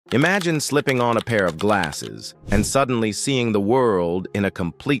Imagine slipping on a pair of glasses and suddenly seeing the world in a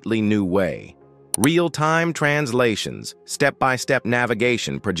completely new way. Real-time translations, step-by-step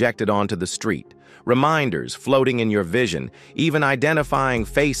navigation projected onto the street, reminders floating in your vision, even identifying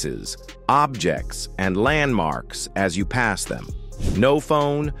faces, objects, and landmarks as you pass them. No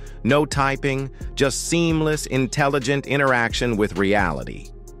phone, no typing, just seamless, intelligent interaction with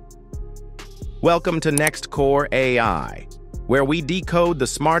reality. Welcome to NextCore AI, where we decode the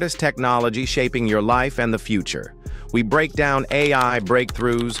smartest technology shaping your life and the future. We break down AI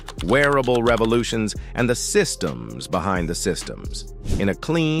breakthroughs, wearable revolutions, and the systems behind the systems in a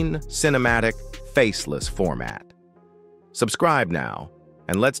clean, cinematic, faceless format. Subscribe now,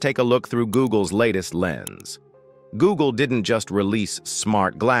 and let's take a look through Google's latest lens. Google didn't just release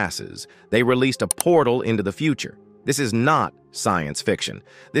smart glasses, they released a portal into the future. This is not science fiction.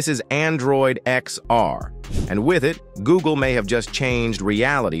 This is Android XR, and with it, Google may have just changed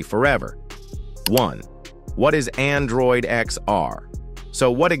reality forever. 1. What is Android XR?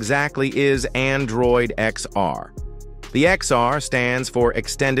 So what exactly is Android XR? The XR stands for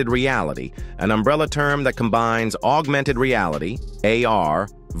Extended Reality, an umbrella term that combines augmented reality, AR,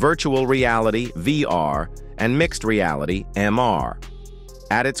 virtual reality, VR, and mixed reality, MR.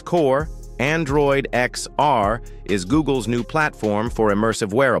 At its core, Android XR is Google's new platform for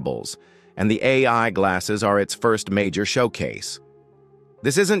immersive wearables, and the AI glasses are its first major showcase.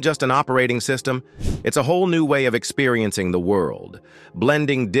 This isn't just an operating system, it's a whole new way of experiencing the world,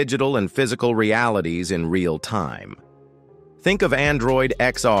 blending digital and physical realities in real time. Think of Android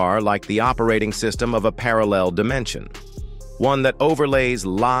XR like the operating system of a parallel dimension, one that overlays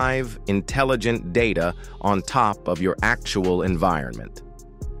live, intelligent data on top of your actual environment.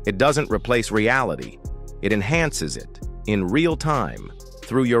 It doesn't replace reality, it enhances it in real time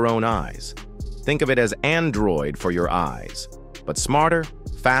through your own eyes. Think of it as Android for your eyes, but smarter,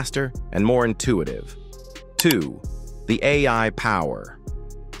 faster, and more intuitive. 2. The AI power.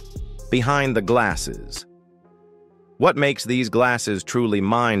 Behind the glasses. What makes these glasses truly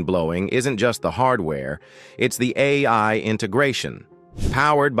mind-blowing isn't just the hardware, it's the AI integration.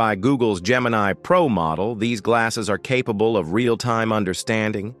 Powered by Google's Gemini Pro model, these glasses are capable of real-time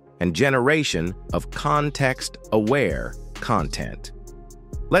understanding and generation of context-aware content.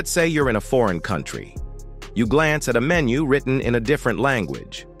 Let's say you're in a foreign country. You glance at a menu written in a different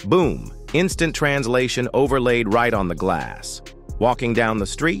language. Boom! Instant translation overlaid right on the glass. Walking down the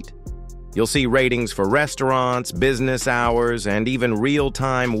street, you'll see ratings for restaurants, business hours, and even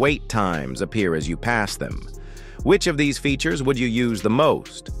real-time wait times appear as you pass them. Which of these features would you use the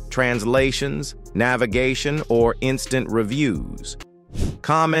most? Translations, navigation, or instant reviews?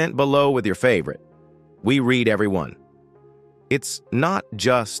 Comment below with your favorite. We read every one. It's not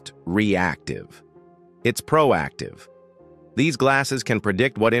just reactive. It's proactive. These glasses can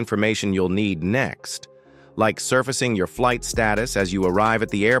predict what information you'll need next, like surfacing your flight status as you arrive at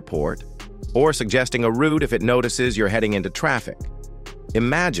the airport, or suggesting a route if it notices you're heading into traffic.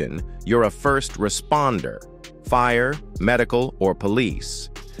 Imagine you're a first responder, fire, medical, or police.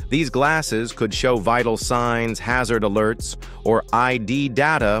 These glasses could show vital signs, hazard alerts, or ID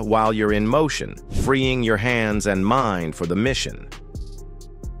data while you're in motion, freeing your hands and mind for the mission.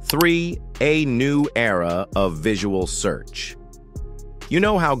 3. A new era of visual search. You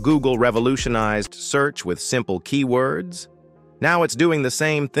know how Google revolutionized search with simple keywords? Now it's doing the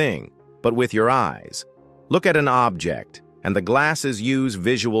same thing, but with your eyes. Look at an object, and the glasses use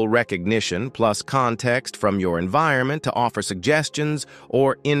visual recognition plus context from your environment to offer suggestions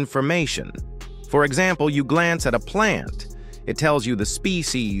or information. For example, you glance at a plant. It tells you the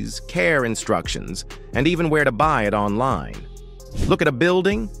species, care instructions, and even where to buy it online. Look at a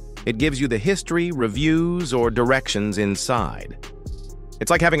building. It gives you the history, reviews, or directions inside. It's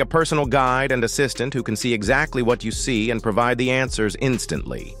like having a personal guide and assistant who can see exactly what you see and provide the answers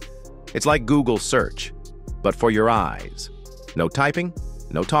instantly. It's like Google Search, but for your eyes. No typing,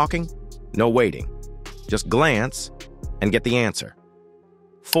 no talking, no waiting. Just glance and get the answer.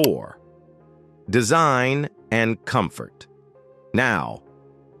 4. Design and comfort. Now,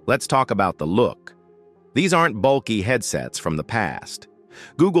 let's talk about the look. These aren't bulky headsets from the past.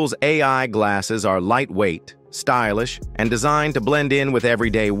 Google's AI glasses are lightweight, stylish, and designed to blend in with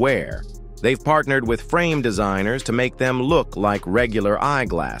everyday wear. They've partnered with frame designers to make them look like regular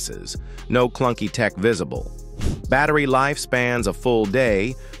eyeglasses, no clunky tech visible. Battery life spans a full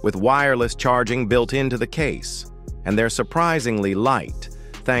day with wireless charging built into the case, and they're surprisingly light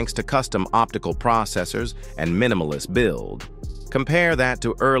thanks to custom optical processors and minimalist build. Compare that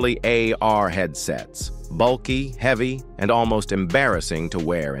to early AR headsets, bulky, heavy, and almost embarrassing to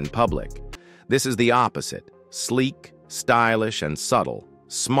wear in public. This is the opposite, sleek, stylish, and subtle,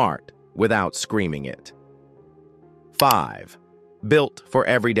 smart without screaming it. 5. Built for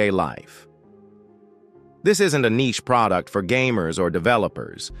everyday life. This isn't a niche product for gamers or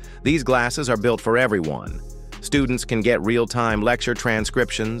developers. These glasses are built for everyone. Students can get real-time lecture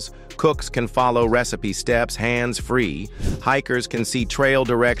transcriptions, cooks can follow recipe steps hands-free, hikers can see trail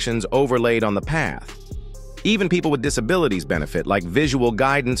directions overlaid on the path. Even people with disabilities benefit, like visual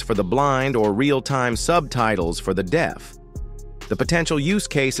guidance for the blind or real-time subtitles for the deaf. The potential use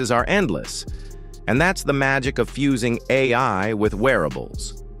cases are endless, and that's the magic of fusing AI with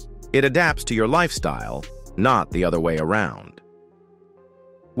wearables. It adapts to your lifestyle, not the other way around.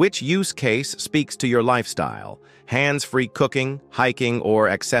 Which use case speaks to your lifestyle? Hands-free cooking, hiking, or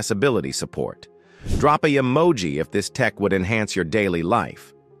accessibility support? Drop an emoji if this tech would enhance your daily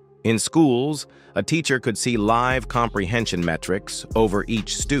life. In schools, a teacher could see live comprehension metrics over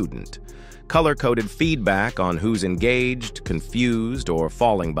each student, color-coded feedback on who's engaged, confused, or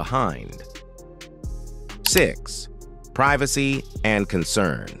falling behind. 6. Privacy and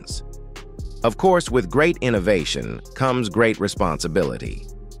concerns. Of course, with great innovation comes great responsibility.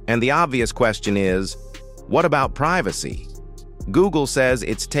 And the obvious question is, what about privacy? Google says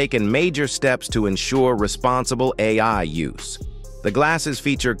it's taken major steps to ensure responsible AI use. The glasses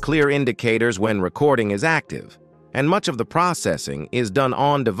feature clear indicators when recording is active, and much of the processing is done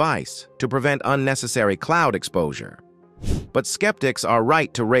on-device to prevent unnecessary cloud exposure. But skeptics are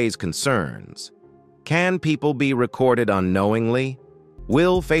right to raise concerns. Can people be recorded unknowingly?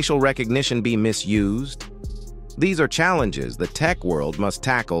 Will facial recognition be misused? These are challenges the tech world must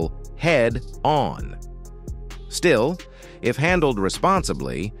tackle head-on. Still, if handled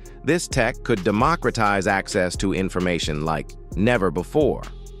responsibly, this tech could democratize access to information like never before.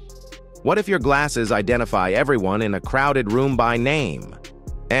 What if your glasses identify everyone in a crowded room by name,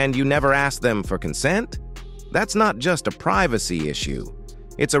 and you never ask them for consent? That's not just a privacy issue.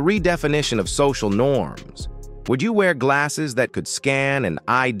 It's a redefinition of social norms. Would you wear glasses that could scan and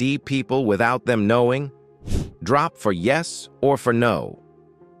ID people without them knowing? Drop for yes or for no.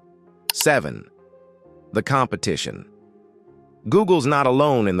 7. The competition. Google's not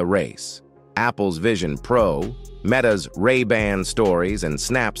alone in the race. Apple's Vision Pro, Meta's Ray-Ban stories, and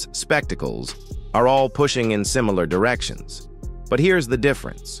Snap's Spectacles are all pushing in similar directions. But here's the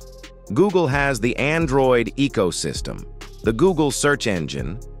difference. Google has the Android ecosystem, the Google search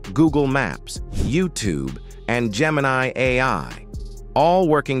engine, Google Maps, YouTube, and Gemini AI, all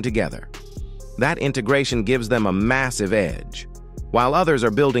working together. That integration gives them a massive edge. While others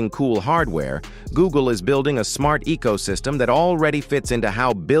are building cool hardware, Google is building a smart ecosystem that already fits into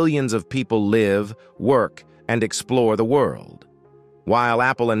how billions of people live, work, and explore the world. While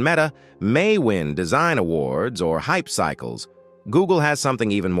Apple and Meta may win design awards or hype cycles, Google has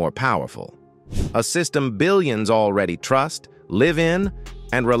something even more powerful. A system billions already trust, live in,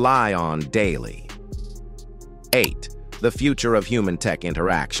 and rely on daily. 8. The future of human-tech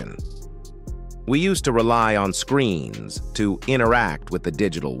interaction. We used to rely on screens to interact with the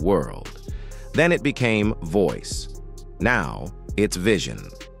digital world. Then it became voice. Now it's vision.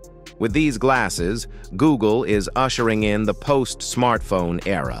 With these glasses, Google is ushering in the post-smartphone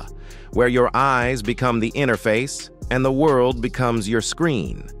era, where your eyes become the interface and the world becomes your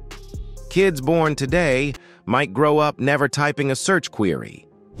screen. Kids born today might grow up never typing a search query.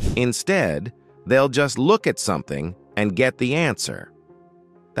 Instead, they'll just look at something and get the answer.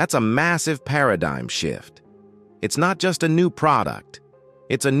 That's a massive paradigm shift. It's not just a new product.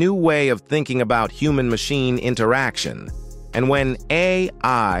 It's a new way of thinking about human-machine interaction. And when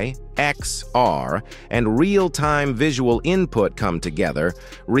AI, XR, and real-time visual input come together,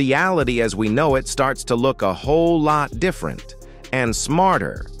 reality as we know it starts to look a whole lot different and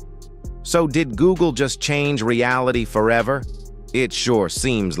smarter. So did Google just change reality forever? It sure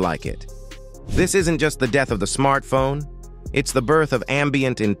seems like it. This isn't just the death of the smartphone. It's the birth of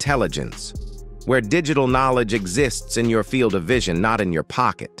ambient intelligence, where digital knowledge exists in your field of vision, not in your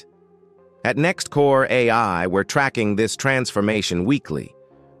pocket. At NextCore AI, we're tracking this transformation weekly,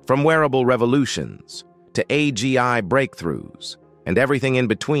 from wearable revolutions to AGI breakthroughs and everything in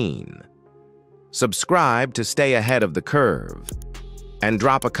between. Subscribe to stay ahead of the curve, and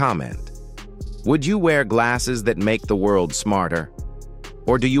drop a comment. Would you wear glasses that make the world smarter?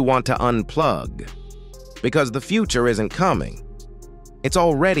 Or do you want to unplug? Because the future isn't coming. It's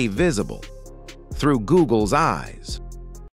already visible through Google's eyes.